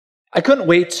I couldn't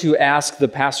wait to ask the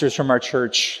pastors from our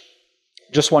church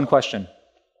just one question.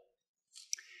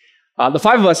 The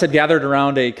five of us had gathered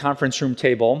around a conference room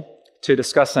table to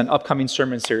discuss an upcoming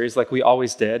sermon series like we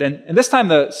always did. And this time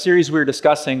the series we were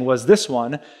discussing was this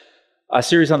one, a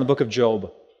series on the book of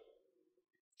Job.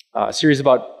 A series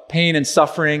about pain and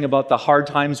suffering, about the hard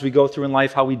times we go through in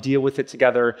life, how we deal with it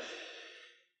together.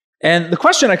 And the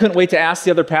question I couldn't wait to ask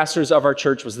the other pastors of our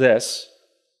church was this: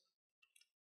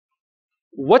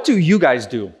 what do you guys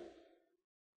do?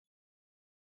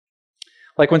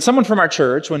 Like when someone from our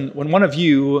church, when one of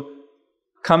you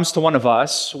comes to one of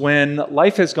us, when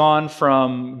life has gone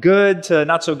from good to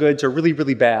not so good to really,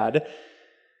 really bad,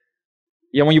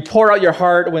 when you pour out your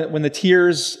heart, when the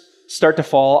tears start to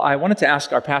fall, I wanted to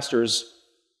ask our pastors,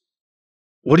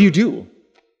 what do you do?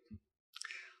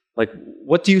 Like,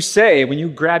 what do you say when you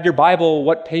grab your Bible?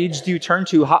 What page do you turn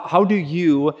to? How do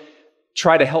you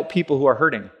try to help people who are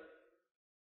hurting?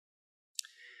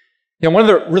 One of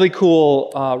the really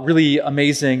cool, really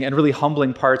amazing, and really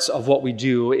humbling parts of what we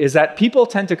do is that people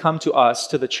tend to come to us,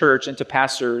 to the church, and to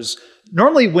pastors,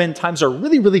 normally when times are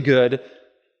really, really good,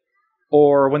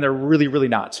 or when they're really, really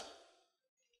not.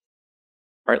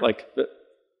 Right? Like,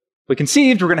 we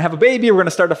conceived, we're going to have a baby, we're going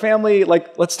to start a family,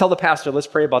 like, let's tell the pastor, let's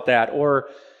pray about that. Or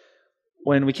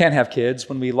when we can't have kids,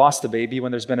 when we lost the baby,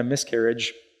 when there's been a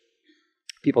miscarriage,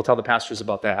 people tell the pastors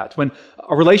about that. When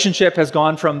a relationship has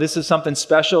gone from this is something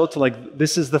special to like,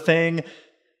 this is the thing,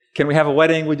 can we have a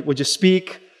wedding, would you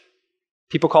speak?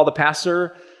 People call the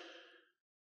pastor.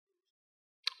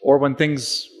 Or when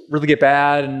things really get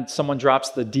bad and someone drops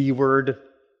the D word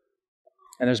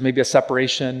and there's maybe a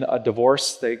separation, a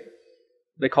divorce,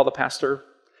 they call the pastor.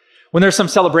 When there's some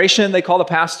celebration, they call the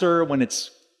pastor. When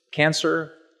it's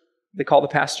cancer, they call the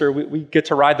pastor. We get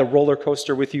to ride the roller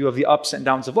coaster with you of the ups and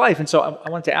downs of life. And so I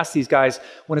wanted to ask these guys,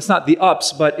 when it's not the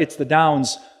ups, but it's the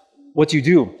downs, what do you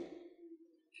do?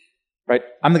 Right?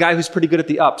 I'm the guy who's pretty good at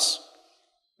the ups.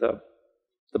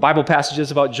 The Bible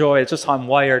passages about joy, it's just how I'm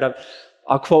wired.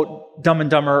 I'll quote Dumb and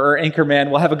Dumber or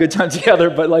Anchorman. We'll have a good time together.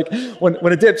 But like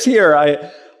when it dips here,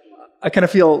 I kind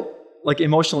of feel like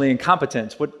emotionally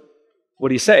incompetent. What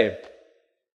do you say?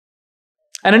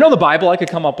 And I know the Bible, I could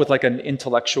come up with like an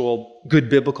intellectual, good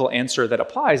biblical answer that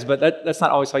applies, but that's not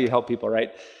always how you help people,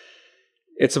 right?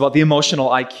 It's about the emotional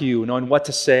IQ, knowing what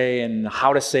to say and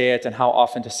how to say it and how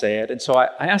often to say it. And so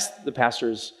I asked the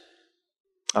pastors,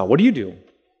 what do you do?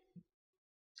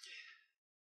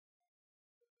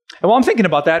 And while I'm thinking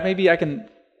about that, maybe I can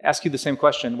ask you the same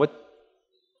question. What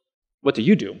do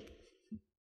you do?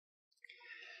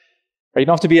 You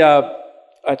don't have to be a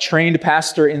trained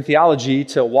pastor in theology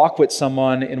to walk with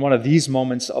someone in one of these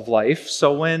moments of life.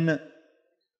 So when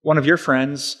one of your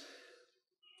friends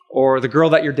or the girl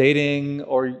that you're dating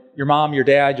or your mom, your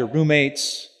dad, your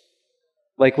roommates,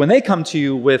 like when they come to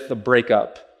you with a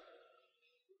breakup,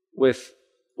 with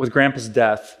grandpa's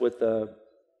death, with the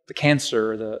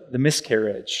cancer, the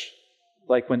miscarriage,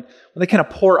 like when they kind of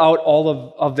pour out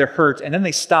all of their hurt and then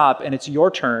they stop and it's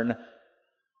your turn,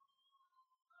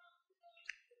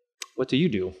 what do you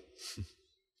do?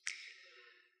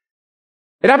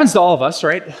 It happens to all of us,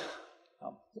 right?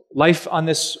 Life on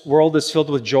this world is filled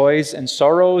with joys and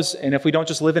sorrows, and if we don't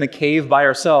just live in a cave by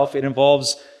ourselves, it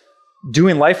involves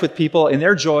doing life with people in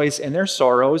their joys and their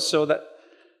sorrows. So that's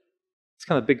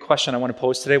kind of the big question I want to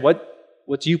pose today. What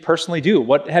do you personally do?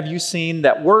 What have you seen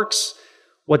that works?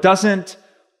 What doesn't?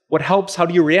 What helps? How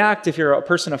do you react if you're a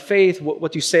person of faith?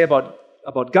 What do you say about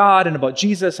God and about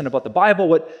Jesus and about the Bible?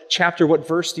 What chapter, what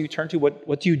verse do you turn to?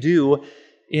 What do you do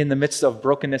in the midst of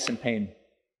brokenness and pain?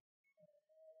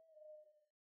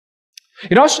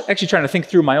 I was actually trying to think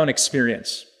through my own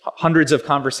experience, hundreds of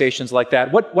conversations like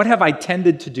that. What have I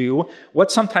tended to do?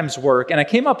 What sometimes work? And I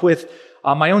came up with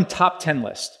my own top 10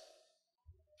 list.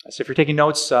 So if you're taking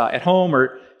notes at home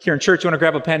or here in church, you want to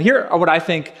grab a pen, here are what I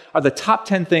think are the top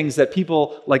 10 things that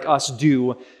people like us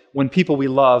do when people we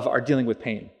love are dealing with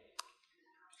pain.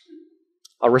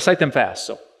 I'll recite them fast,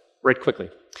 so right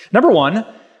quickly. Number one,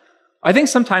 I think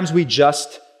sometimes we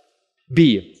just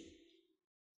be.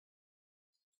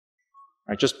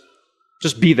 Right,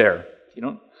 just be there. You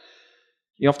don't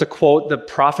have to quote the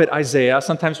prophet Isaiah.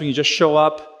 Sometimes when you just show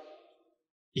up,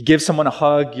 you give someone a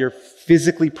hug, you're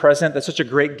physically present. That's such a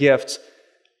great gift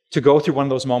to go through one of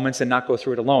those moments and not go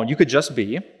through it alone. You could just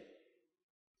be.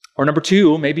 Or number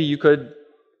two, maybe you could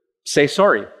say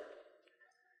sorry.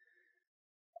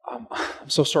 I'm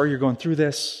so sorry you're going through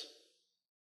this.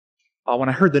 When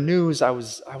I heard the news, I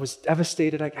was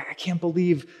devastated. I can't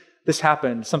believe this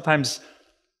happened. Sometimes,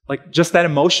 like just that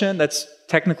emotion, that's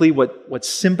technically what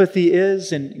sympathy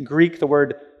is. In Greek, the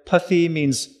word pathy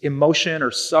means emotion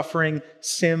or suffering.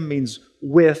 Sim means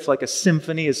with, like a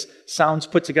symphony, is sounds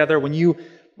put together. When you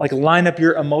like line up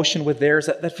your emotion with theirs,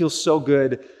 that feels so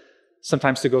good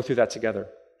sometimes to go through that together.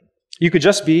 You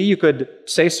could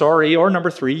say sorry, or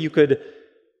number 3, you could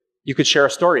share a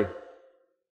story.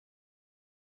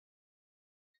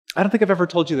 I don't think I've ever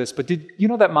told you this, but did you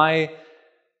know that my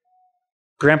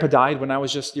grandpa died when I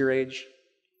was just your age?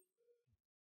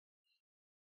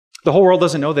 The whole world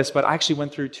doesn't know this, but I actually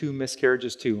went through 2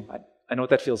 miscarriages too. I know what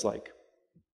that feels like.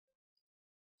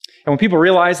 And when people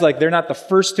realize like they're not the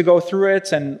first to go through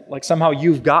it and like somehow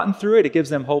you've gotten through it, it gives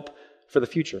them hope for the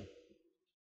future.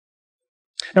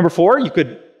 Number 4, you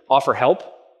could offer help. Have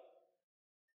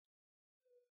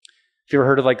you ever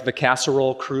heard of like the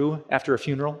casserole crew after a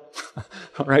funeral?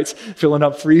 Right? Filling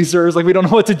up freezers, like we don't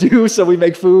know what to do, so we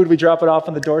make food, we drop it off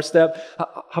on the doorstep.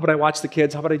 How about I watch the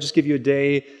kids? How about I just give you a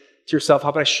day to yourself? How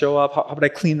about I show up? How about I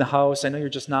clean the house? I know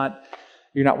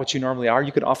you're not what you normally are.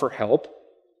 You could offer help.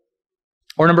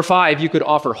 Or number 5, you could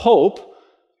offer hope.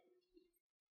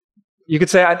 You could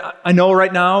say, I know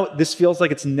right now this feels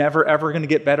like it's never, ever going to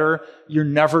get better. You're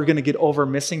never going to get over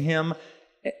missing him.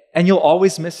 And you'll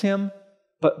always miss him,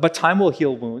 but time will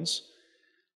heal wounds.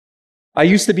 I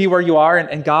used to be where you are,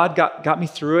 and God got me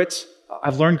through it.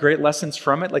 I've learned great lessons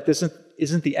from it. Like this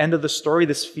isn't the end of the story.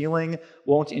 This feeling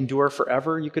won't endure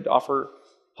forever. You could offer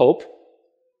hope.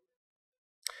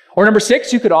 Or number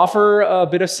 6, you could offer a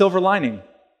bit of silver lining.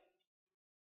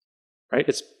 Right?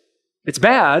 It's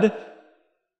bad,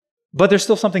 but there's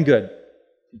still something good.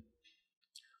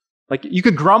 Like you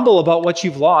could grumble about what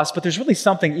you've lost, but there's really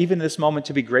something even in this moment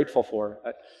to be grateful for.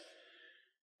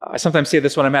 I sometimes say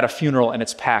this when I'm at a funeral and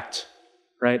it's packed,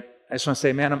 right? I just want to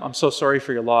say, man, I'm so sorry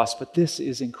for your loss, but this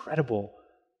is incredible.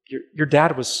 Your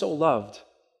dad was so loved.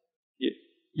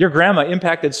 Your grandma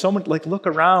impacted so much. Like look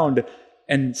around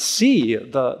and see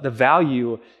the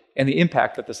value and the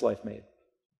impact that this life made.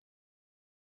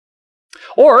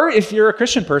 Or if you're a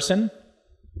Christian person,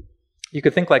 you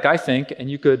could think like I think, and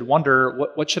you could wonder,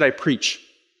 what should I preach?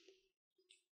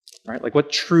 Right? Like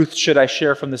what truth should I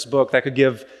share from this book that could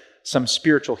give some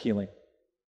spiritual healing?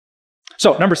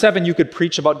 So, number 7, you could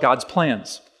preach about God's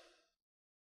plans.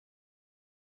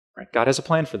 Right? God has a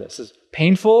plan for this. It's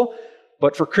painful,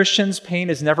 but for Christians, pain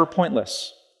is never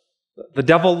pointless. The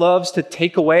devil loves to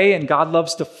take away, and God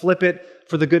loves to flip it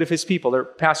for the good of his people. There are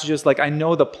passages like, I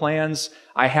know the plans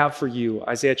I have for you,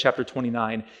 Isaiah chapter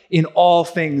 29. In all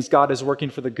things, God is working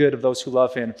for the good of those who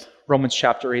love him, Romans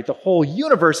chapter 8. The whole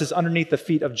universe is underneath the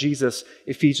feet of Jesus,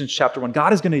 Ephesians chapter 1.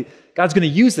 God's going to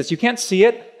use this. You can't see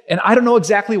it, and I don't know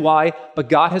exactly why, but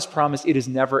God has promised it is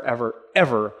never, ever,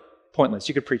 ever pointless.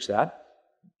 You could preach that.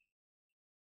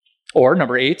 Or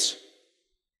number 8,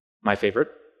 my favorite,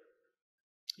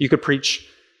 you could preach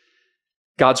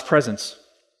God's presence.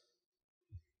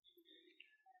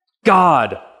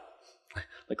 God,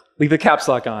 like leave the caps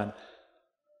lock on.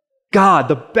 God,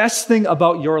 the best thing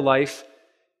about your life,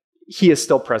 he is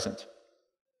still present.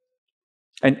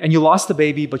 And you lost the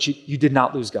baby, but you did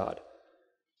not lose God.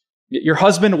 Your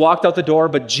husband walked out the door,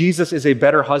 but Jesus is a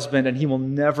better husband, and he will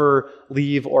never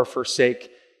leave or forsake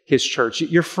his church.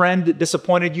 Your friend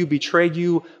disappointed you, betrayed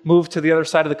you, moved to the other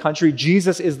side of the country.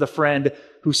 Jesus is the friend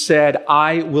who said,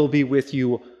 I will be with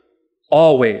you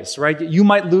always, right? You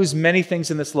might lose many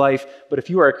things in this life, but if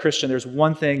you are a Christian, there's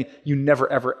one thing you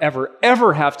never, ever, ever,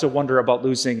 ever have to wonder about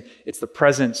losing. It's the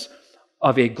presence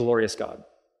of a glorious God.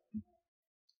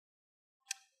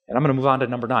 And I'm going to move on to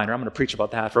number 9, or I'm going to preach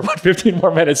about that for about 15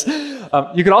 more minutes.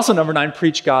 You could also, number 9,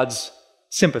 preach God's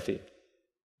sympathy.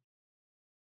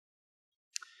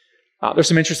 There's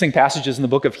some interesting passages in the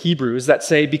book of Hebrews that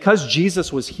say because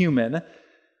Jesus was human,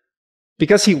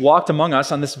 because he walked among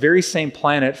us on this very same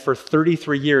planet for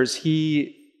 33 years,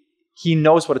 he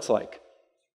knows what it's like.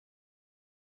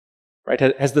 Right?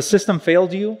 Has the system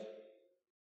failed you?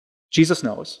 Jesus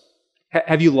knows.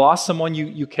 Have you lost someone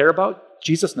you care about?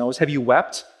 Jesus knows. Have you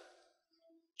wept?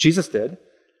 Jesus did.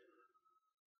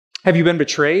 Have you been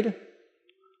betrayed?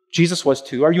 Jesus was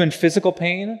too. Are you in physical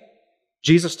pain?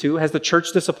 Jesus too. Has the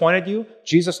church disappointed you?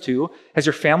 Jesus too. Has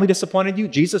your family disappointed you?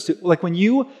 Jesus too. Like when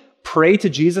you pray to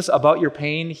Jesus about your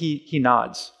pain, he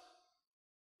nods.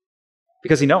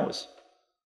 Because he knows.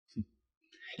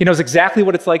 He knows exactly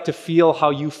what it's like to feel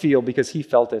how you feel because he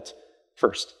felt it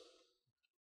first.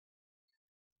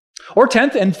 Or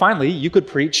 10th, and finally, you could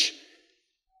preach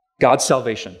God's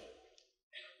salvation.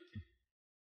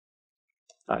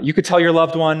 You could tell your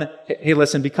loved one, hey,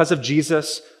 listen, because of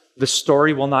Jesus, the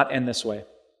story will not end this way.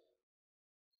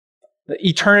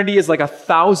 Eternity is like a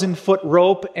 1,000-foot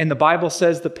rope, and the Bible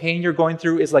says the pain you're going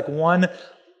through is like one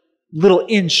little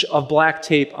inch of black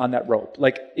tape on that rope.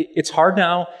 Like, it's hard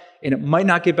now, and it might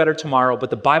not get better tomorrow, but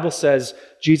the Bible says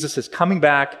Jesus is coming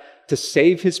back to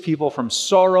save his people from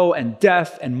sorrow and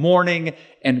death and mourning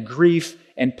and grief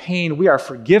and pain. We are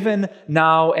forgiven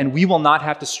now, and we will not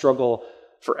have to struggle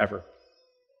forever.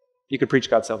 You could preach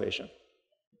God's salvation.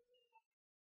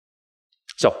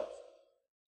 So,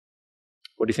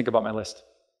 what do you think about my list?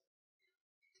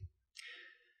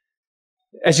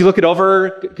 As you look it over,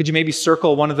 could you maybe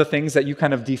circle one of the things that you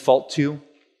kind of default to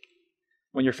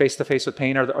when you're face to face with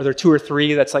pain? Are there two or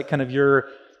three that's like kind of your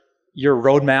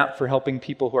roadmap for helping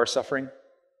people who are suffering?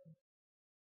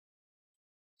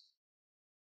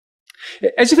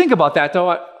 As you think about that, though,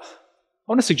 I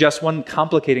want to suggest one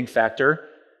complicating factor,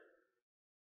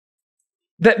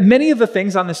 that many of the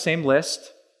things on the same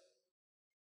list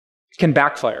can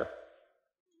backfire.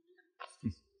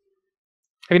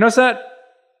 Have you noticed that?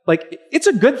 Like, it's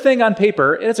a good thing on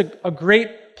paper, and it's a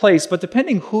great place, but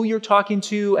depending who you're talking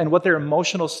to and what their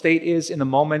emotional state is in the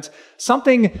moment,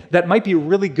 something that might be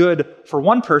really good for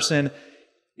one person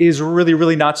is really,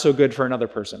 really not so good for another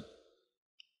person.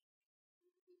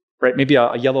 Right? Maybe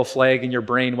a yellow flag in your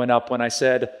brain went up when I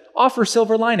said, offer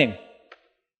silver lining.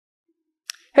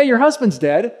 Hey, your husband's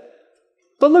dead,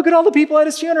 but look at all the people at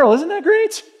his funeral. Isn't that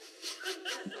great?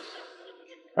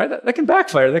 Right? That can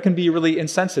backfire. That can be really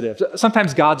insensitive.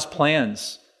 Sometimes God's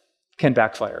plans can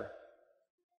backfire.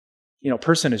 A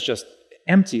person is just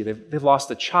empty. They've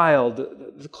lost a child.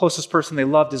 The closest person they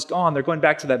loved is gone. They're going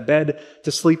back to that bed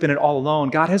to sleep in it all alone.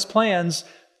 God has plans,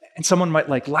 and someone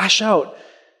might lash out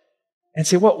and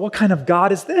say, what kind of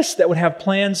God is this that would have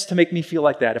plans to make me feel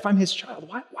like that? If I'm his child,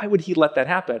 why would he let that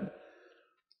happen?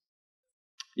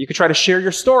 You could try to share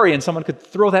your story and someone could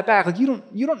throw that back. Like, you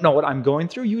don't know what I'm going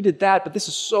through. You did that, but this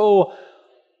is so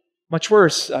much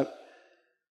worse. I've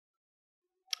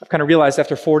kind of realized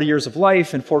after 40 years of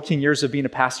life and 14 years of being a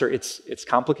pastor, it's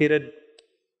complicated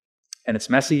and it's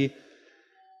messy.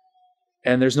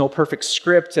 And there's no perfect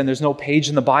script and there's no page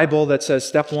in the Bible that says,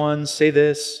 step 1, say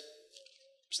this.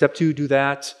 Step 2, do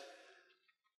that.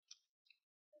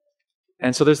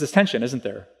 And so there's this tension, isn't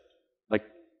there?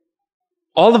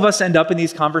 All of us end up in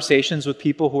these conversations with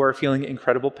people who are feeling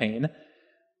incredible pain.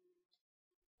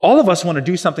 All of us want to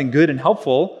do something good and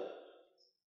helpful,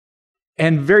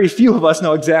 and very few of us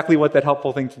know exactly what that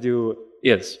helpful thing to do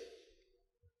is.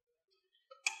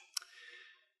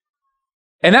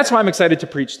 And that's why I'm excited to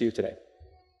preach to you today.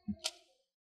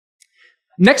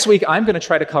 Next week, I'm going to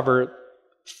try to cover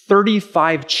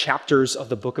 35 chapters of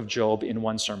the book of Job in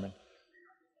one sermon.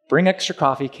 Bring extra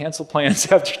coffee, cancel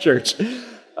plans after church.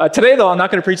 Today, though, I'm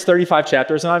not going to preach 35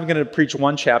 chapters. I'm not even going to preach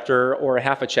one chapter or a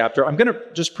half a chapter. I'm going to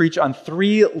just preach on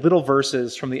 3 little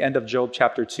verses from the end of Job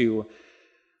chapter 2.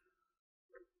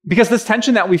 Because this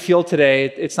tension that we feel today,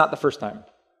 it's not the first time.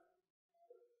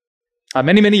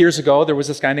 Many, many years ago, there was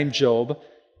this guy named Job.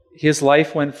 His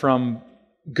life went from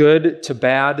good to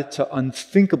bad to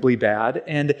unthinkably bad.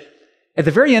 And at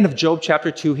the very end of Job chapter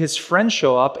 2, his friends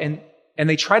show up and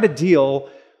they try to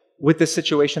deal with this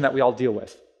situation that we all deal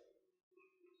with.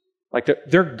 Like,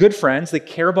 they're good friends. They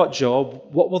care about Job.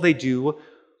 What will they do?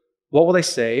 What will they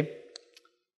say?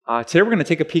 Today we're going to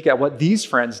take a peek at what these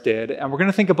friends did, and we're going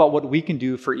to think about what we can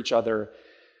do for each other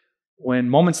when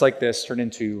moments like this turn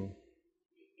into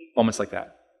moments like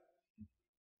that.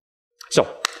 So,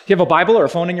 if you have a Bible or a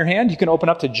phone in your hand, you can open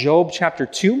up to Job chapter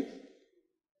 2.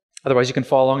 Otherwise, you can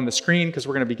follow along on the screen, because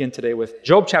we're going to begin today with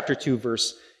Job chapter 2,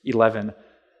 verse 11,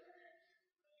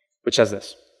 which says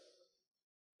this.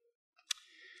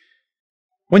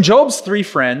 When Job's 3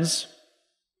 friends,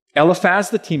 Eliphaz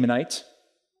the Temanite,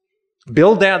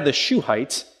 Bildad the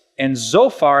Shuhite, and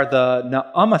Zophar the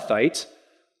Naamathite,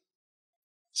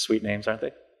 sweet names, aren't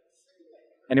they?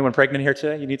 Anyone pregnant here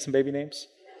today? You need some baby names?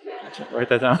 Write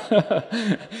that down.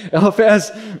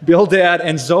 Eliphaz, Bildad,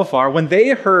 and Zophar, when they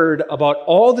heard about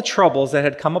all the troubles that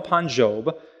had come upon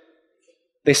Job,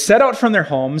 they set out from their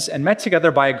homes and met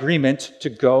together by agreement to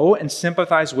go and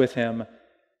sympathize with him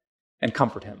and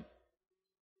comfort him.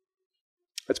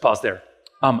 Let's pause there.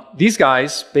 These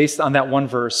guys, based on that one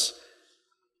verse,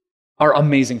 are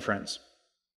amazing friends.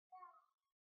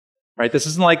 Right? This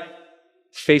isn't like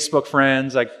Facebook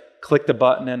friends. I clicked the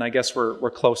button and I guess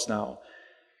we're close now.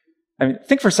 I mean,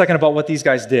 think for a second about what these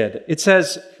guys did. It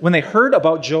says, when they heard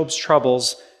about Job's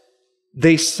troubles,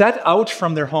 they set out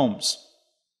from their homes.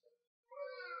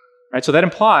 Right? So that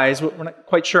implies, we're not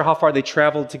quite sure how far they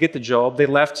traveled to get to Job. They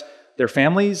left their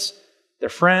families, their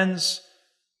friends,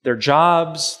 their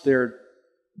jobs, their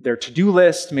to-do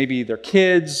list, maybe their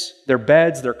kids, their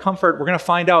beds, their comfort. We're going to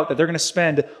find out that they're going to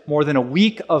spend more than a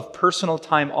week of personal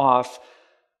time off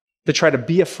to try to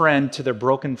be a friend to their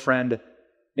broken friend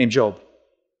named Job.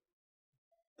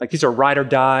 Like these are ride or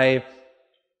die,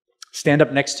 stand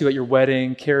up next to you at your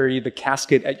wedding, carry the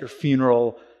casket at your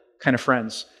funeral kind of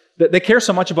friends. They care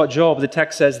so much about Job, the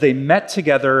text says they met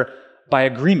together by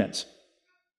agreement.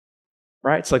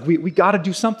 Right? It's like, we got to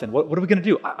do something. What are we going to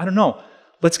do? I don't know.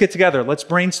 Let's get together. Let's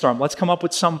brainstorm. Let's come up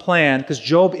with some plan because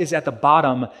Job is at the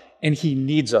bottom and he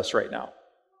needs us right now.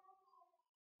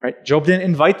 Right? Job didn't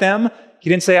invite them. He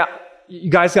didn't say,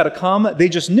 you guys got to come. They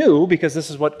just knew, because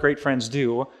this is what great friends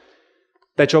do,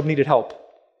 that Job needed help.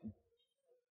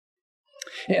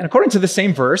 And according to the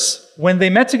same verse, when they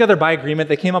met together by agreement,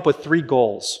 they came up with 3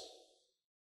 goals.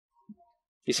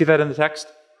 You see that in the text?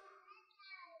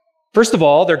 First of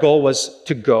all, their goal was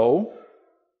to go.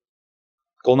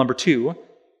 Goal number 2,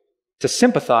 to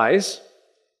sympathize.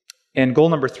 And goal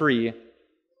number 3,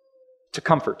 to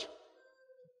comfort.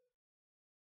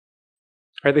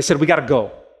 Right? They said, we got to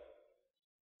go.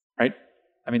 Right?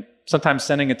 I mean, sometimes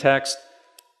sending a text,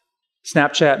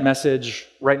 Snapchat message,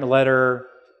 writing a letter,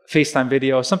 FaceTime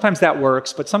video, sometimes that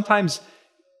works, but sometimes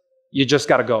you just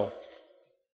got to go.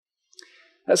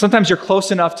 Sometimes you're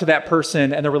close enough to that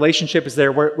person and the relationship is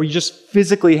there where you just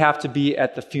physically have to be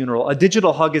at the funeral. A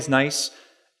digital hug is nice.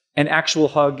 An actual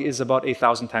hug is about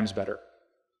 1,000 times better.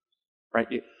 Right?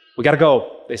 We got to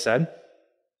go, they said.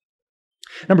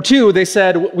 Number 2, they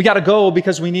said, we got to go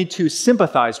because we need to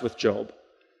sympathize with Job.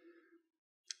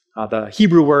 The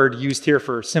Hebrew word used here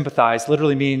for sympathize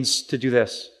literally means to do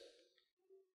this.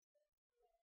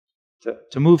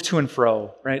 To move to and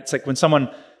fro, right? It's like when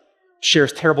someone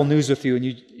shares terrible news with you and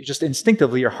you just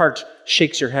instinctively, your heart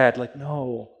shakes your head like,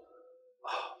 no.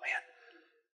 Oh,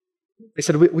 man. They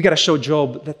said, we got to show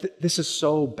Job that this is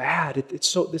so bad.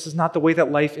 This is not the way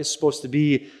that life is supposed to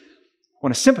be. We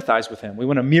want to sympathize with him. We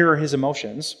want to mirror his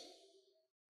emotions.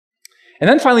 And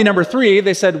then finally, number 3,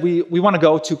 they said, we want to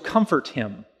go to comfort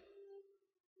him.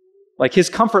 Like his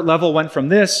comfort level went from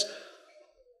this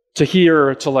to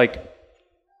here to like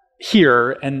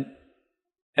here, and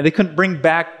they couldn't bring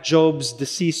back Job's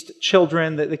deceased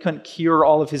children, they couldn't cure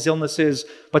all of his illnesses,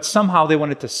 but somehow they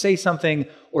wanted to say something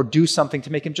or do something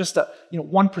to make him just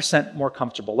 1% more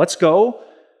comfortable. Let's go,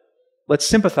 let's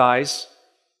sympathize,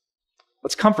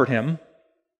 let's comfort him.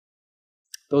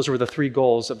 Those were the 3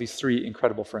 goals of these 3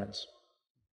 incredible friends.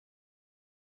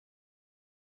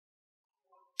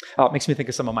 It makes me think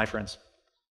of some of my friends.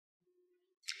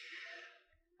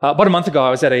 About a month ago,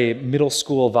 I was at a middle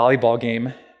school volleyball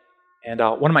game, and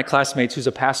one of my classmates, who's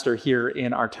a pastor here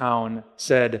in our town,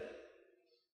 said,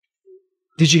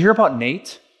 "Did you hear about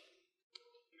Nate?"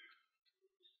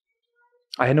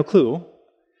 I had no clue,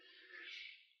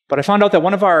 but I found out that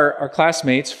one of our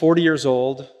classmates, 40 years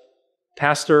old,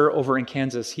 pastor over in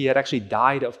Kansas, he had actually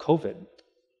died of COVID.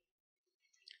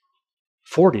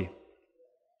 40.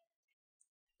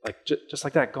 Like, just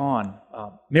like that, gone.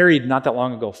 Married not that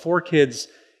long ago, 4 kids,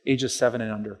 ages 7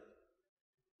 and under.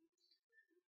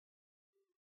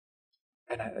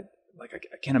 And I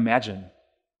can't imagine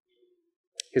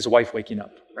his wife waking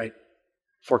up, right?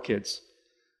 4 kids,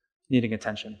 needing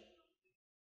attention.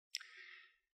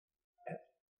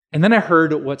 And then I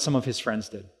heard what some of his friends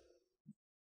did.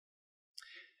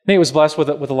 Nate was blessed with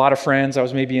a lot of friends. I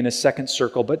was maybe in his second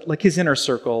circle, but like his inner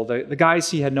circle, the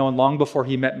guys he had known long before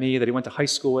he met me, that he went to high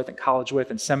school with and college with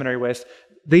and seminary with,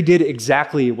 they did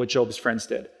exactly what Job's friends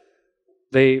did.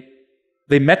 They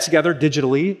met together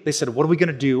digitally. They said, what are we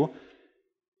going to do?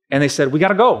 And they said, we got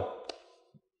to go.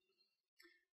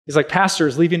 He's like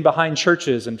pastors leaving behind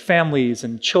churches and families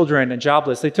and children and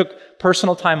jobless. They took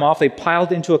personal time off. They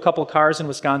piled into a couple cars in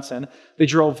Wisconsin. They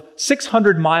drove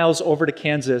 600 miles over to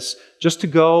Kansas just to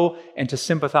go and to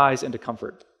sympathize and to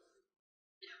comfort.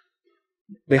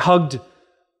 They hugged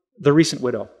the recent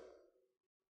widow.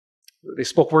 They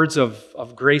spoke words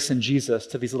of grace and Jesus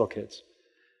to these little kids.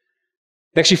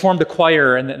 They actually formed a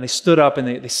choir and they stood up and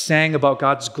they sang about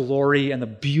God's glory and the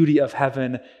beauty of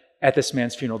heaven at this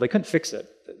man's funeral. They couldn't fix it.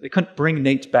 They couldn't bring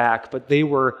Nate back, but they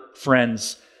were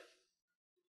friends.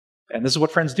 And this is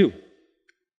what friends do.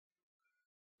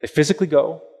 They physically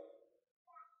go,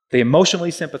 they emotionally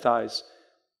sympathize,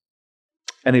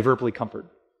 and they verbally comfort.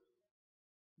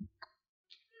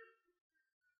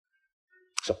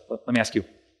 So let me ask you,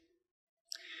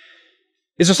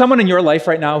 is there someone in your life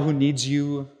right now who needs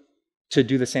you to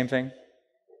do the same thing?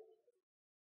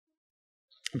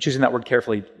 I'm choosing that word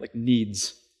carefully, like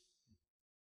needs.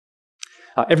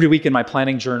 Every week in my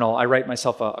planning journal, I write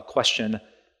myself a question.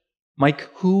 Mike,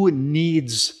 who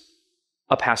needs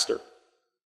a pastor?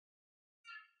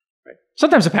 Right.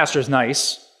 Sometimes a pastor is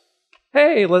nice,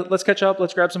 Hey, let's catch up.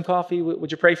 Let's grab some coffee.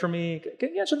 Would you pray for me?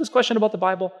 Can you answer this question about the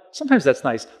Bible? Sometimes that's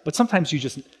nice, but sometimes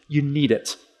you need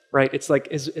it, right? It's like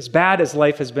as bad as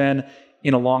life has been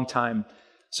in a long time.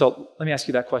 So let me ask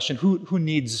you that question. Who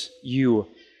needs you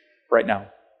right now?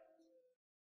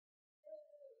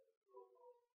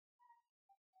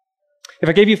 If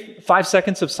I gave you 5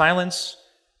 seconds of silence,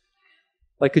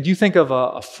 like could you think of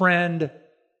a friend,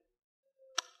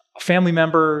 a family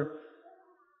member,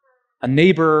 a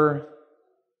neighbor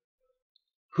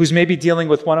who's maybe dealing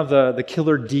with one of the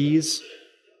killer Ds,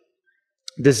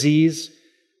 disease,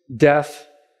 death,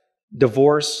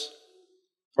 divorce,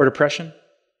 or depression?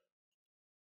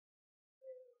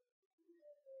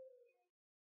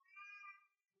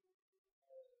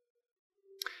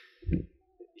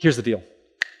 Here's the deal.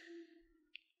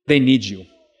 They need you.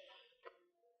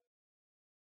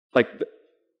 Like,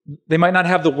 they might not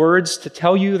have the words to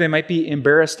tell you, they might be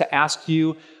embarrassed to ask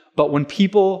you, but when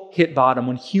people hit bottom,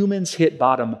 when humans hit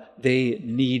bottom, they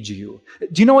need you.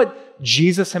 Do you know what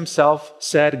Jesus himself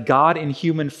said, God in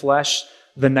human flesh,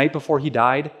 the night before he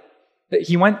died? That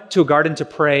he went to a garden to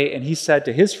pray, and he said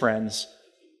to his friends,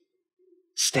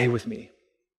 stay with me.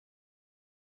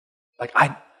 Like,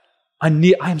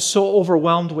 I'm so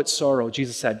overwhelmed with sorrow.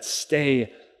 Jesus said,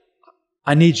 stay.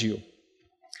 I need you.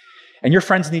 And your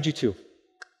friends need you too.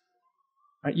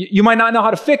 Right? You might not know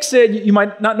how to fix it. You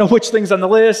might not know which thing's on the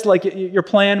list. Like your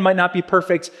plan might not be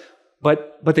perfect,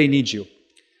 but they need you.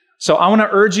 So I want to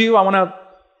urge you. I want to,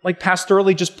 like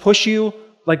pastorally, just push you.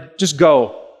 Like just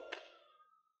go.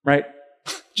 Right?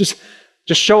 Just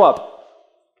show up.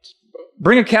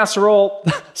 Bring a casserole.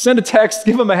 Send a text.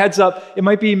 Give them a heads up. It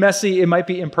might be messy. It might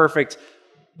be imperfect.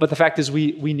 But the fact is,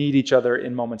 we need each other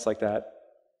in moments like that.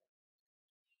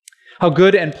 How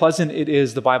good and pleasant it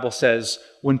is, the Bible says,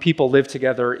 when people live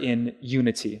together in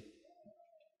unity.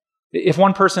 If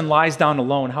one person lies down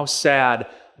alone, how sad,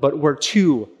 but where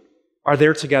two are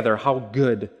there together, how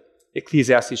good,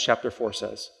 Ecclesiastes chapter 4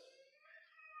 says.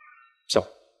 So,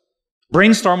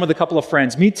 brainstorm with a couple of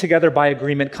friends, meet together by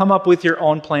agreement, come up with your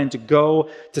own plan to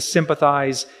go, to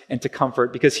sympathize, and to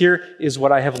comfort. Because here is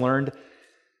what I have learned.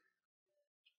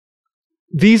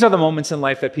 These are the moments in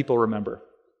life that people remember.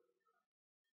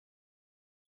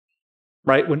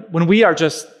 Right? When we are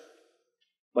just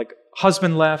like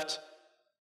husband left,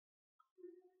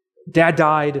 dad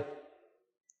died,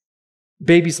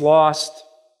 baby's lost,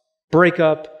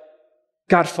 breakup,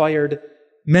 got fired,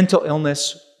 mental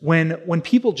illness, when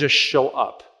people just show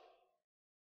up,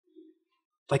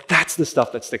 like that's the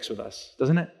stuff that sticks with us,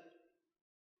 doesn't it?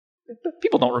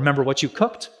 People don't remember what you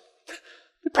cooked.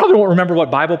 They probably won't remember what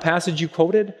Bible passage you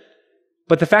quoted,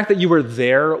 but the fact that you were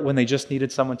there when they just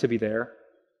needed someone to be there,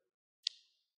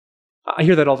 I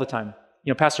hear that all the time.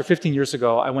 You know, Pastor, 15 years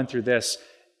ago, I went through this,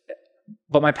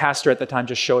 but my pastor at the time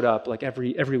just showed up. Like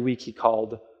every week he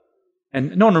called,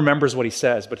 and no one remembers what he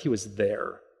says, but he was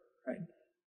there, right?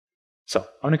 So I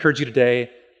want to encourage you today,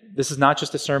 this is not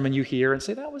just a sermon you hear and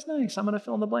say, that was nice, I'm going to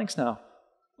fill in the blanks now.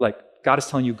 Like, God is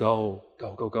telling you, go.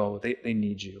 They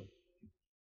need you.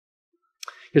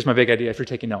 Here's my big idea if you're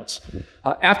taking notes.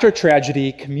 After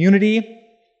tragedy, community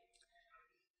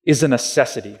is a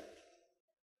necessity.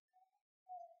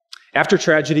 After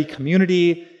tragedy,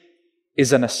 community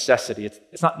is a necessity.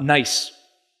 It's not nice.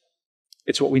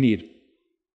 It's what we need,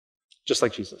 just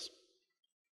like Jesus.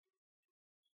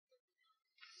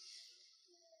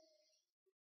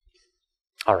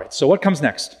 All right, so what comes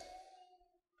next?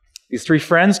 These three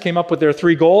friends came up with their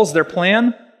three goals, their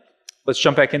plan. Let's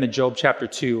jump back into Job chapter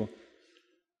 2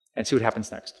 and see what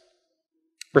happens next.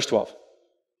 Verse 12.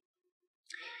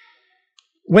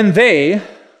 When they,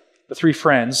 the three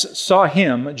friends, saw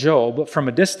him, Job, from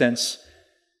a distance,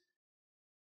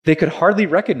 they could hardly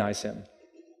recognize him.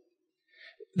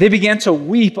 They began to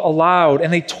weep aloud,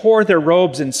 and they tore their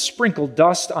robes and sprinkled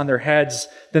dust on their heads.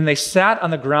 Then they sat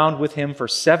on the ground with him for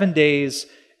 7 days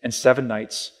and 7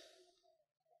 nights.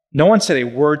 No one said a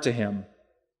word to him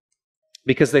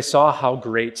because they saw how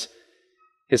great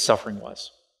his suffering was.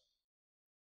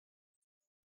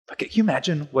 But can you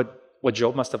imagine what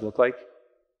Job must have looked like?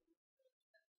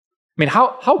 I mean,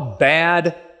 how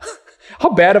bad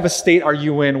of a state are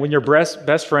you in when your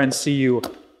best friends see you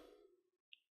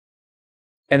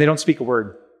and they don't speak a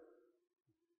word?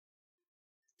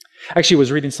 I actually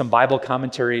was reading some Bible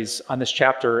commentaries on this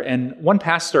chapter, and one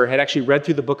pastor had actually read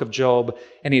through the book of Job,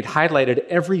 and he had highlighted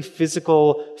every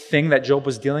physical thing that Job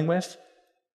was dealing with.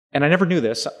 And I never knew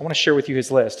this. I want to share with you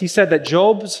his list. He said that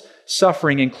Job's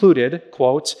suffering included,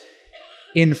 quote,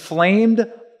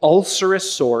 inflamed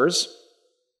ulcerous sores,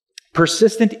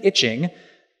 persistent itching,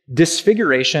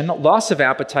 disfiguration, loss of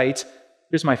appetite,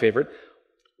 here's my favorite,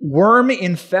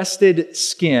 worm-infested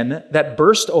skin that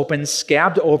burst open,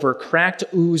 scabbed over, cracked,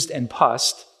 oozed, and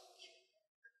pussed,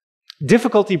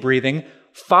 difficulty breathing,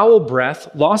 foul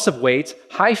breath, loss of weight,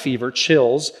 high fever,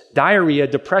 chills, diarrhea,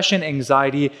 depression,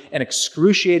 anxiety, and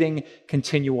excruciating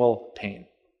continual pain.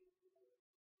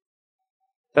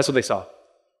 That's what they saw.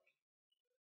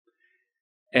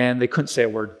 And they couldn't say a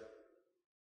word.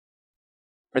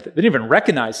 Right? They didn't even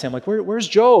recognize him. Like, where's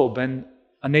Job? And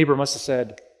a neighbor must have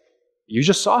said, you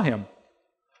just saw him.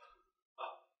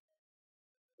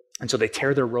 And so they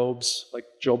tear their robes like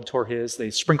Job tore his.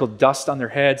 They sprinkle dust on their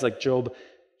heads like Job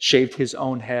shaved his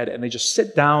own head. And they just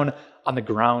sit down on the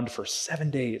ground for 7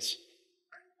 days.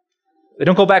 They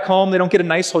don't go back home. They don't get a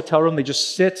nice hotel room. They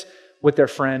just sit with their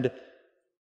friend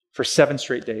for 7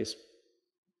 straight days.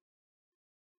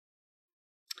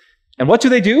 And what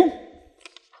do?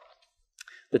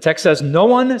 The text says, no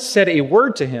one said a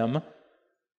word to him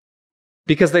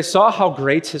because they saw how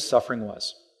great his suffering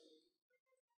was.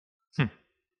 What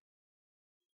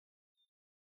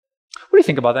do you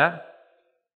think about that?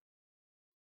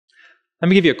 Let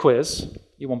me give you a quiz.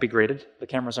 You won't be graded. The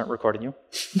cameras aren't recording you.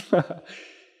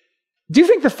 Do you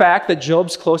think the fact that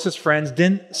Job's closest friends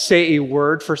didn't say a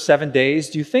word for 7 days,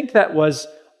 do you think that was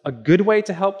a good way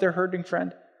to help their hurting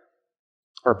friend?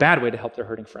 Or a bad way to help their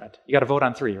hurting friend? You got to vote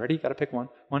on 3. Ready? You got to pick one.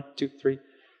 1, 2, 3.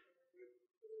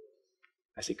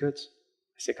 I see goods.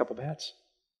 I see a couple bads.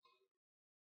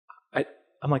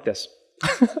 I'm like this.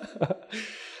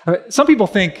 Some people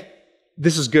think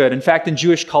this is good. In fact, in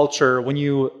Jewish culture, when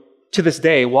you, to this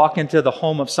day, walk into the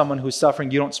home of someone who's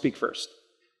suffering, you don't speak first.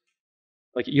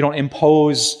 Like, you don't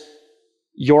impose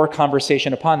your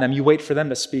conversation upon them. You wait for them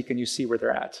to speak and you see where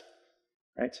they're at.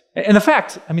 Right? And the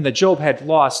fact, that Job had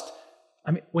lost,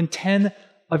 when 10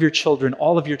 of your children,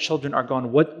 all of your children are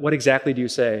gone, what exactly do you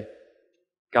say?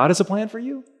 God has a plan for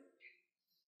you?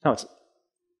 No,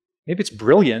 maybe it's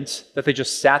brilliant that they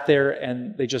just sat there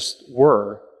and they just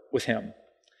were with him.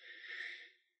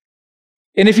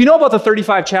 And if you know about the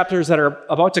 35 chapters that are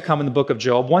about to come in the book of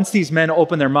Job, once these men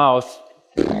open their mouth,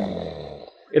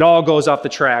 it all goes off the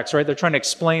tracks, right? They're trying to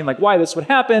explain why this would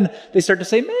happen. They start to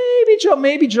say,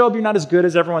 maybe Job, you're not as good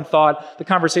as everyone thought. The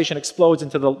conversation explodes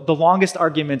into the longest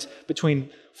argument between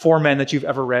 4 men that you've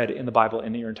ever read in the Bible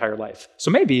in your entire life.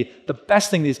 So maybe the best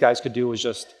thing these guys could do was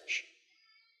just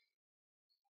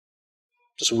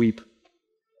weep.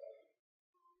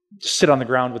 Just sit on the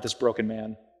ground with this broken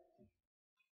man.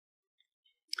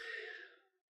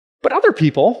 But other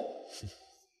people,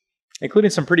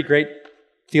 including some pretty great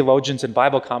theologians and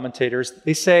Bible commentators,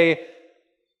 they say,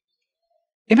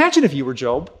 imagine if you were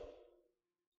Job.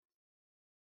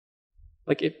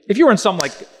 If you were in some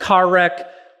car wreck,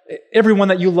 everyone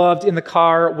that you loved in the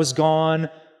car was gone,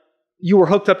 you were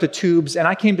hooked up to tubes, and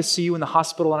I came to see you in the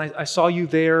hospital, and I saw you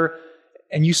there,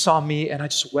 and you saw me, and I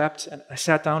just wept, and I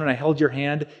sat down and I held your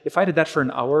hand. If I did that for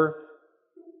an hour,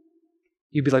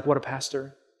 you'd be like, what a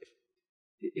pastor.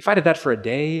 If I did that for a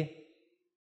day,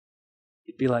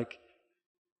 you'd be like,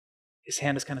 his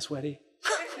hand is kind of sweaty.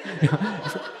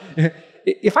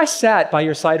 If I sat by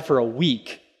your side for a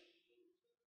week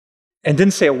and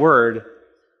didn't say a word,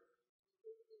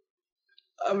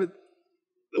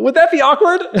 would that be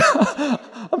awkward?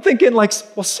 I'm thinking,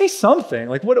 say something.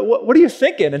 What are you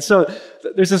thinking? And so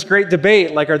there's this great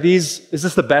debate. Is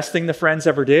this the best thing the friends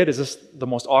ever did? Is this the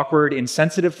most awkward,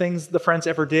 insensitive things the friends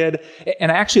ever did?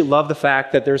 And I actually love the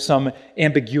fact that there's some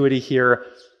ambiguity here,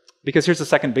 because here's the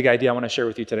second big idea I want to share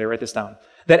with you today. Write this down.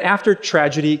 That after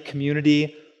tragedy,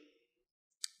 community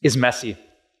is messy.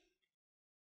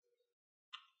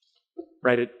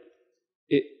 Right?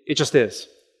 It just is.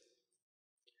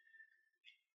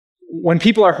 When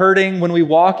people are hurting, when we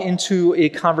walk into a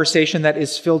conversation that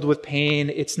is filled with pain,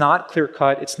 it's not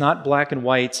clear-cut, it's not black and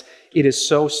white, it is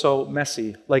so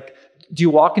messy. Do you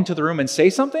walk into the room and say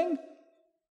something?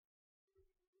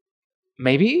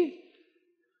 Maybe.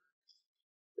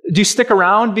 Do you stick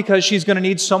around because she's going to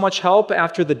need so much help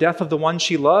after the death of the one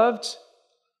she loved?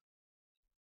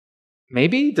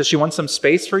 Maybe. Does she want some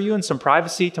space for you and some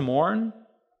privacy to mourn?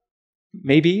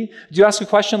 Maybe. Do you ask a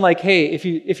question like, hey, if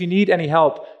you need any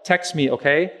help, text me,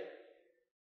 okay?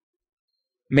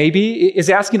 Maybe. Is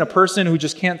asking a person who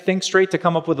just can't think straight to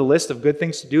come up with a list of good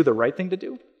things to do the right thing to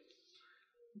do?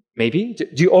 Maybe.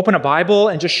 Do you open a Bible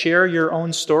and just share your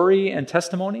own story and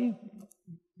testimony?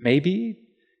 Maybe.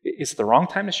 Is it the wrong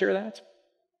time to share that?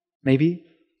 Maybe.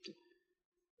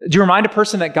 Do you remind a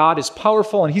person that God is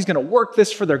powerful and He's going to work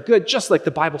this for their good, just like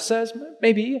the Bible says?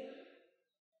 Maybe.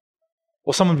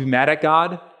 Will someone be mad at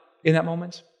God in that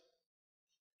moment?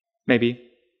 Maybe.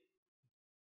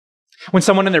 When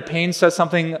someone in their pain says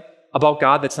something about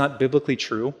God that's not biblically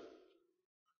true,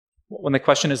 When they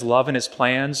question his love and his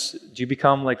plans, do you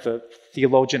become like the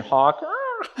theologian hawk?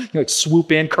 You like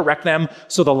swoop in, correct them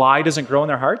so the lie doesn't grow in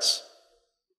their hearts?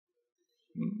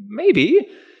 Maybe.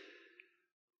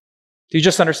 Do you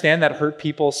just understand that hurt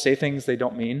people say things they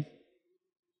don't mean?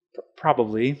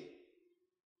 Probably.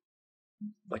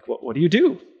 Like, what do you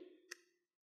do?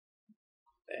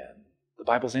 And the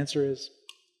Bible's answer is,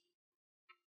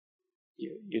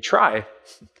 you try.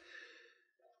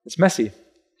 It's messy.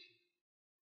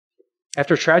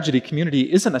 After tragedy, community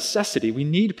is a necessity. We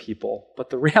need people. But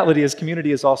the reality is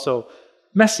community is also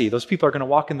messy. Those people are going to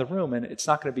walk in the room and it's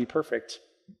not going to be perfect.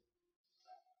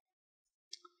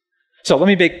 So let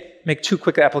me make two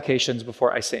quick applications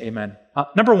before I say amen.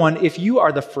 Number one, if you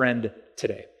are the friend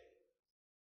today,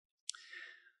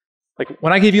 like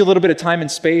when I gave you a little bit of time and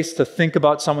space to think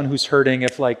about someone who's hurting,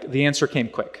 if like the answer came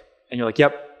quick and you're like,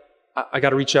 yep, I got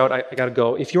to reach out, I got to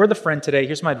go. If you're the friend today,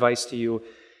 here's my advice to you.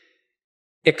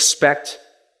 Expect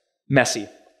messy.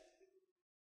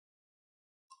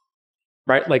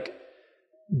 Right? Like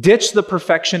ditch the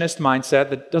perfectionist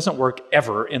mindset that doesn't work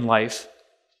ever in life.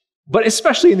 But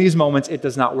especially in these moments, it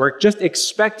does not work. Just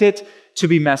expect it to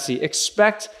be messy.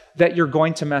 Expect that you're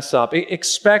going to mess up.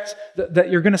 Expect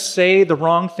that you're going to say the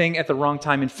wrong thing at the wrong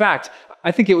time. In fact,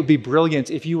 I think it would be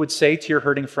brilliant if you would say to your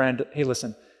hurting friend, hey,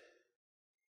 listen,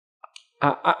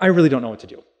 I really don't know what to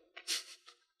do.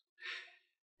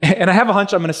 And I have a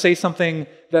hunch I'm going to say something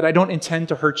that I don't intend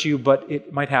to hurt you, but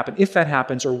it might happen. If that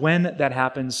happens or when that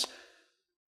happens,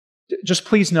 just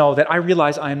please know that I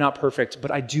realize I am not perfect,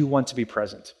 but I do want to be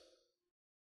present.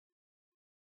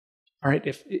 All right,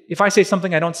 if I say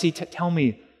something I don't see, tell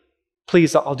me.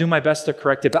 Please, I'll do my best to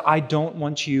correct it, but I don't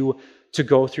want you to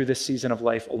go through this season of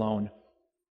life alone.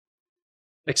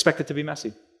 Expect it to be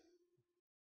messy.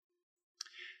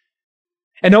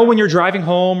 And know when you're driving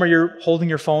home or you're holding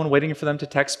your phone, waiting for them to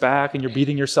text back, and you're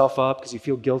beating yourself up because you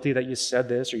feel guilty that you said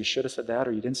this, or you should have said that,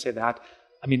 or you didn't say that.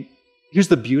 I mean, here's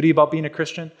the beauty about being a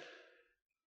Christian.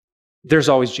 There's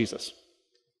always Jesus.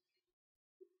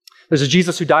 There's a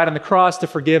Jesus who died on the cross to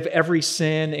forgive every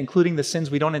sin, including the sins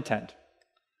we don't intend.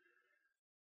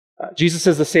 Jesus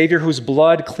is the Savior whose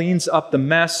blood cleans up the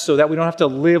mess so that we don't have to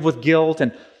live with guilt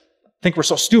and think we're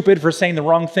so stupid for saying the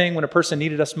wrong thing when a person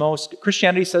needed us most.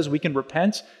 Christianity says we can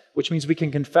repent, which means we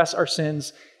can confess our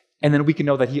sins, and then we can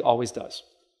know that He always does.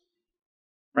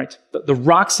 Right? The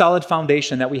rock-solid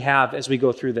foundation that we have as we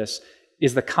go through this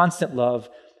is the constant love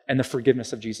and the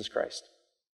forgiveness of Jesus Christ.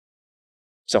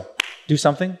 So, do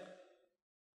something.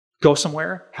 Go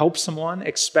somewhere. Help someone.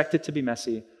 Expect it to be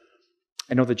messy.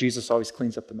 And know that Jesus always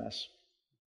cleans up the mess.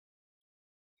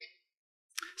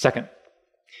 Second,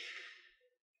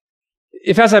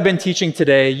 if as I've been teaching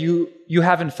today, you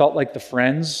haven't felt like the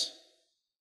friends,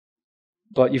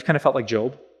 but you've kind of felt like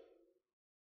Job.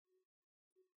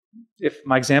 If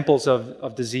my examples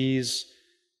of disease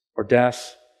or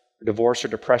death or divorce or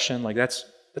depression, like that's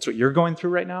what you're going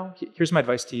through right now, here's my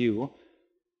advice to you.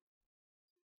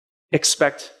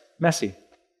 Expect messy.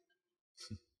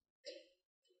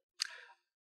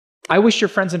 I wish your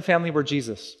friends and family were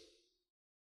Jesus.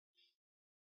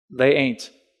 They ain't.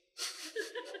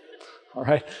 All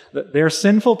right? They're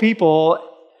sinful people,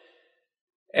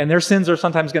 and their sins are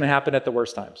sometimes going to happen at the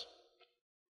worst times.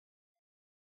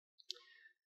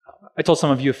 I told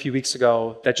some of you a few weeks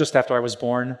ago that just after I was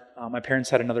born, my parents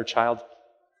had another child.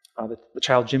 The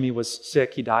child, Jimmy, was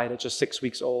sick. He died at just 6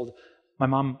 weeks old. My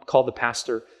mom called the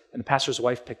pastor, and the pastor's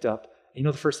wife picked up. And you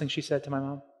know the first thing she said to my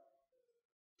mom?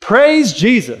 Praise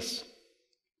Jesus.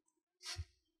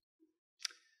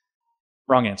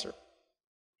 Wrong answer.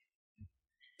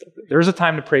 There's a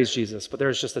time to praise Jesus, but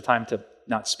there's just a time to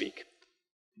not speak.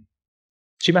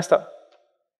 She messed up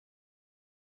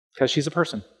because she's a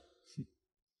person.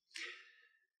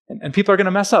 And people are going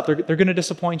to mess up. They're going to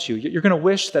disappoint you. You're going to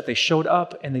wish that they showed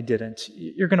up and they didn't.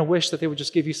 You're going to wish that they would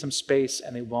just give you some space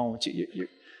and they won't.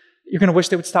 You're going to wish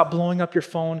they would stop blowing up your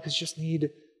phone because you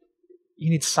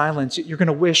need silence. You're going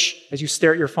to wish, as you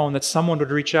stare at your phone, that someone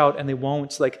would reach out and they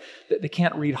won't. Like, they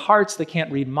can't read hearts, they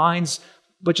can't read minds.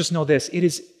 But just know this, it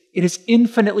is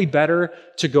infinitely better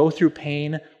to go through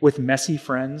pain with messy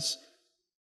friends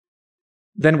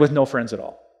than with no friends at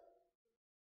all.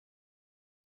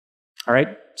 All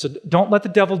right? So don't let the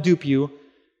devil dupe you.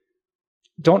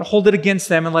 Don't hold it against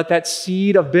them and let that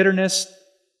seed of bitterness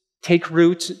take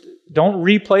root. Don't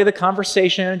replay the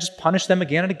conversation and just punish them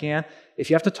again and again. If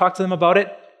you have to talk to them about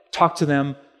it, talk to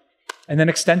them, and then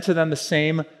extend to them the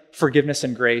same forgiveness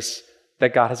and grace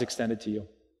that God has extended to you.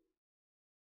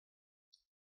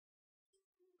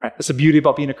 All right, that's the beauty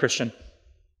about being a Christian.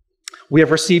 We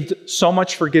have received so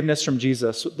much forgiveness from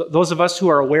Jesus. Those of us who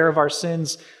are aware of our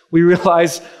sins, we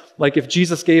realize Like if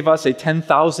Jesus gave us a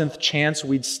 10,000th chance,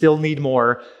 we'd still need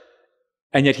more.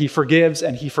 And yet he forgives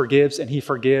and he forgives and he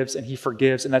forgives and he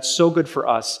forgives. And that's so good for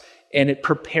us. And it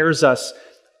prepares us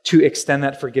to extend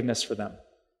that forgiveness for them.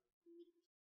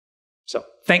 So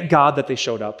thank God that they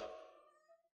showed up.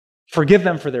 Forgive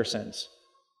them for their sins.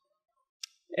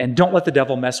 And don't let the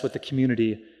devil mess with the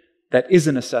community that is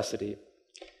a necessity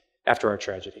after our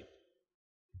tragedy.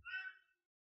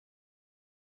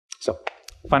 So,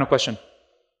 final question.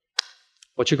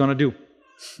 What you going to do?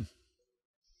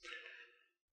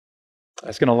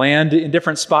 It's going to land in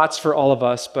different spots for all of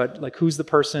us, but like who's the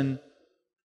person?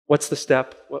 What's the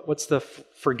step? What's the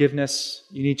forgiveness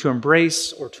you need to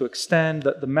embrace or to extend?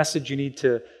 The message you need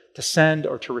to send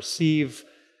or to receive?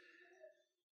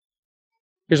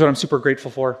 Here's what I'm super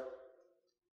grateful for.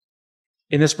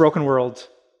 In this broken world,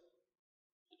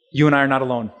 you and I are not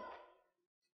alone.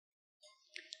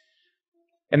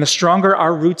 And the stronger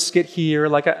our roots get here,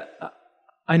 like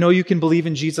I know you can believe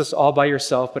in Jesus all by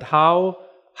yourself, but how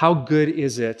good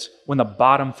is it when the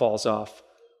bottom falls off?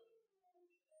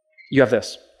 You have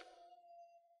this.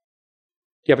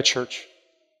 You have a church,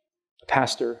 a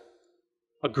pastor,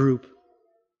 a group,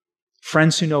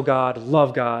 friends who know God,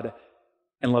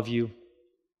 and love you.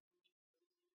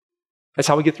 That's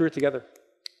how we get through it together.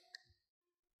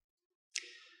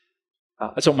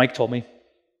 That's what Mike told me.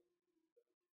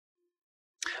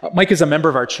 Mike is a member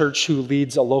of our church who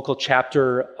leads a local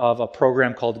chapter of a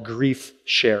program called Grief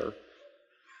Share.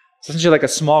 It's essentially like a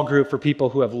small group for people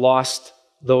who have lost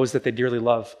those that they dearly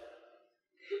love.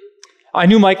 I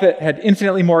knew Mike that had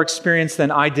infinitely more experience than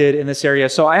I did in this area,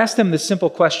 so I asked him this simple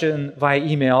question via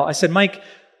email. I said, Mike,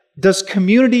 does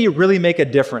community really make a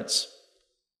difference?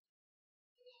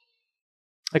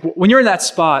 Like when you're in that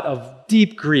spot of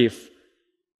deep grief,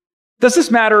 does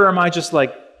this matter, or am I just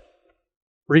like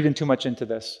reading too much into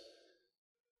this?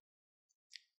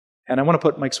 And I want to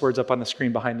put Mike's words up on the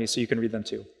screen behind me so you can read them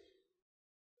too.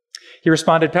 He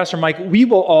responded, Pastor Mike, we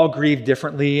will all grieve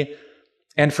differently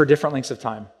and for different lengths of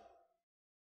time.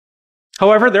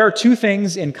 However, there are two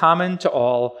things in common to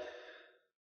all.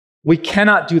 We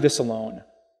cannot do this alone.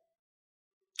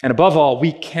 And above all,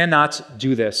 we cannot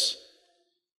do this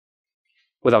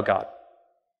without God.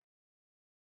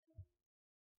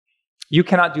 You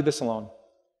cannot do this alone.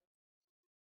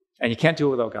 And you can't do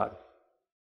it without God.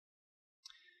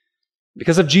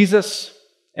 Because of Jesus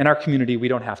and our community, we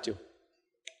don't have to.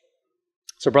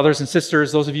 So brothers and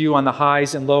sisters, those of you on the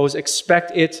highs and lows,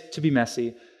 expect it to be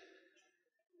messy.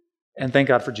 And thank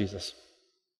God for Jesus.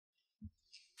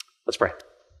 Let's pray.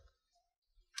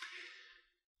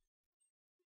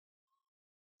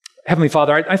 Heavenly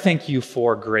Father, I thank you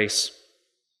for grace.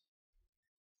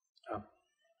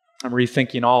 I'm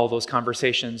rethinking all those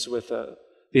conversations with the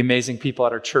amazing people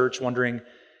at our church, wondering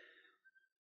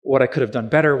what I could have done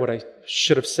better, what I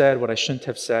should have said, what I shouldn't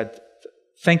have said.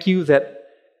 Thank you that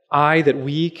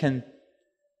we can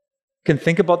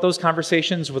think about those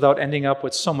conversations without ending up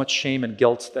with so much shame and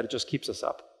guilt that it just keeps us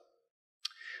up.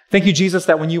 Thank you, Jesus,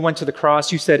 that when you went to the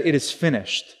cross, you said, it is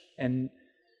finished. And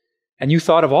you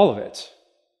thought of all of it.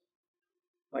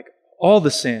 Like all the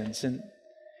sins. And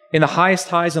in the highest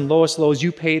highs and lowest lows,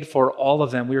 you paid for all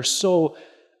of them. We are so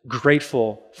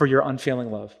grateful for your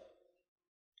unfailing love.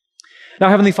 Now,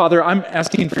 Heavenly Father, I'm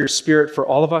asking for your Spirit for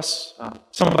all of us.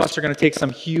 Some of us are going to take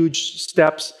some huge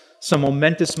steps, some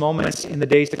momentous moments in the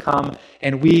days to come,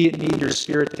 and we need your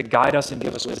Spirit to guide us and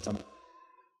give us wisdom.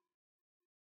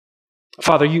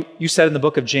 Father, you said in the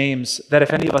book of James that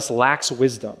if any of us lacks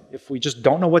wisdom, if we just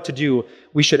don't know what to do,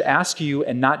 we should ask you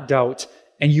and not doubt,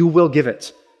 and you will give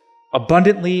it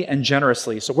abundantly and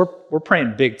generously. So we're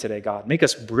praying big today, God. Make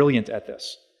us brilliant at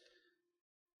this.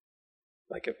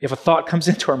 Like if a thought comes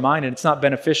into our mind and it's not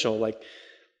beneficial, like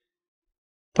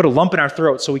put a lump in our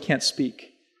throat so we can't speak.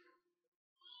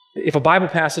 If a Bible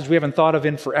passage we haven't thought of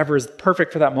in forever is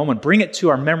perfect for that moment, bring it to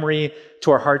our memory,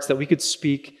 to our hearts, that we could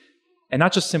speak and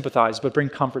not just sympathize, but bring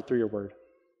comfort through your word.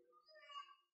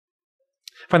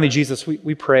 Finally, Jesus,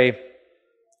 we pray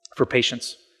for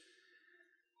patience.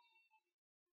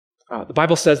 The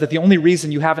Bible says that the only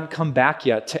reason you haven't come back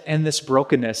yet to end this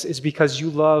brokenness is because you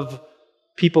love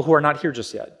people who are not here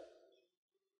just yet.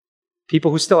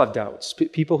 People who still have doubts,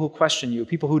 people who question you,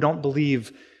 people who don't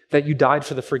believe that you died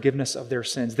for the forgiveness of their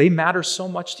sins. They matter so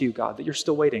much to you, God, that you're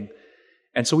still waiting.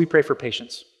 And so we pray for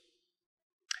patience.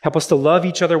 Help us to love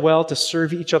each other well, to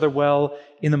serve each other well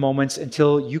in the moments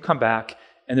until you come back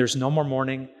and there's no more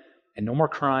mourning and no more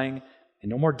crying and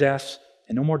no more death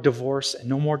and no more divorce and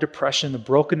no more depression. The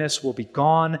brokenness will be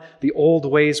gone, the old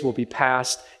ways will be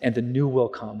past, and the new will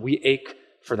come. We ache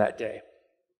for that day.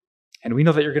 And we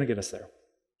know that you're going to get us there.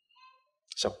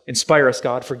 So inspire us,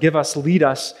 God. Forgive us, lead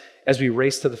us as we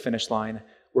race to the finish line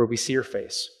where we see your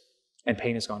face and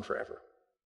pain is gone forever.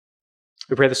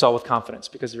 We pray this all with confidence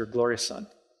because of your glorious Son.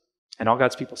 And all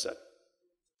God's people said,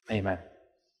 amen.